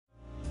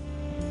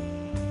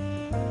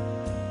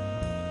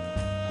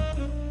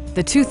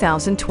the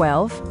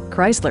 2012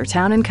 Chrysler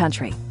Town &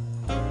 Country.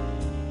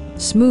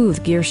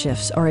 Smooth gear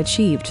shifts are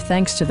achieved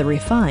thanks to the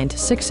refined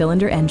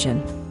 6-cylinder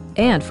engine.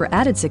 And for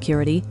added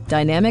security,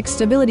 dynamic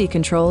stability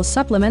control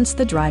supplements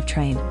the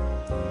drivetrain.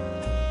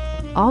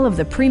 All of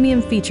the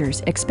premium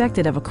features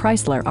expected of a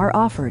Chrysler are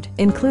offered,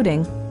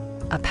 including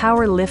a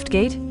power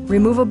liftgate,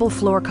 removable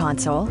floor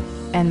console,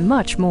 and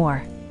much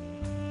more.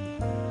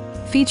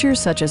 Features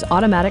such as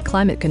automatic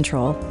climate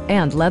control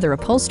and leather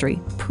upholstery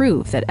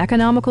prove that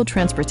economical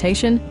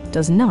transportation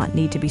does not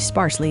need to be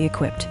sparsely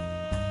equipped.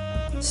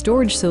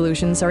 Storage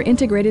solutions are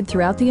integrated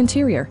throughout the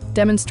interior,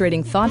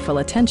 demonstrating thoughtful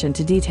attention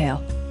to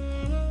detail.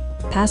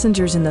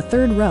 Passengers in the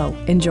third row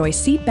enjoy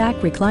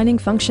seat-back reclining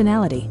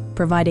functionality,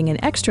 providing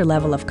an extra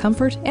level of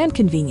comfort and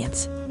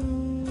convenience.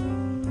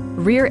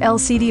 Rear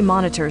LCD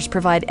monitors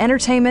provide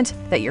entertainment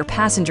that your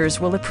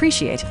passengers will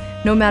appreciate,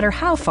 no matter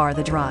how far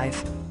the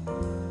drive.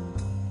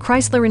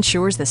 Chrysler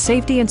ensures the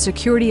safety and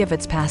security of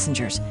its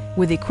passengers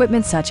with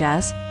equipment such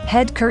as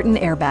head curtain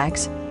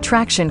airbags,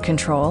 traction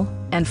control,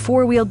 and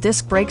 4-wheel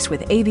disc brakes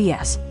with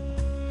ABS.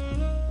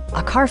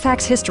 A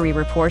Carfax history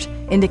report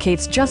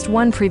indicates just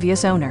one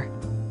previous owner.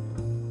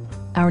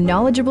 Our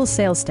knowledgeable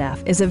sales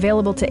staff is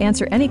available to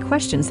answer any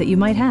questions that you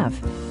might have.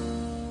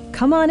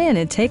 Come on in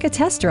and take a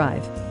test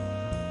drive.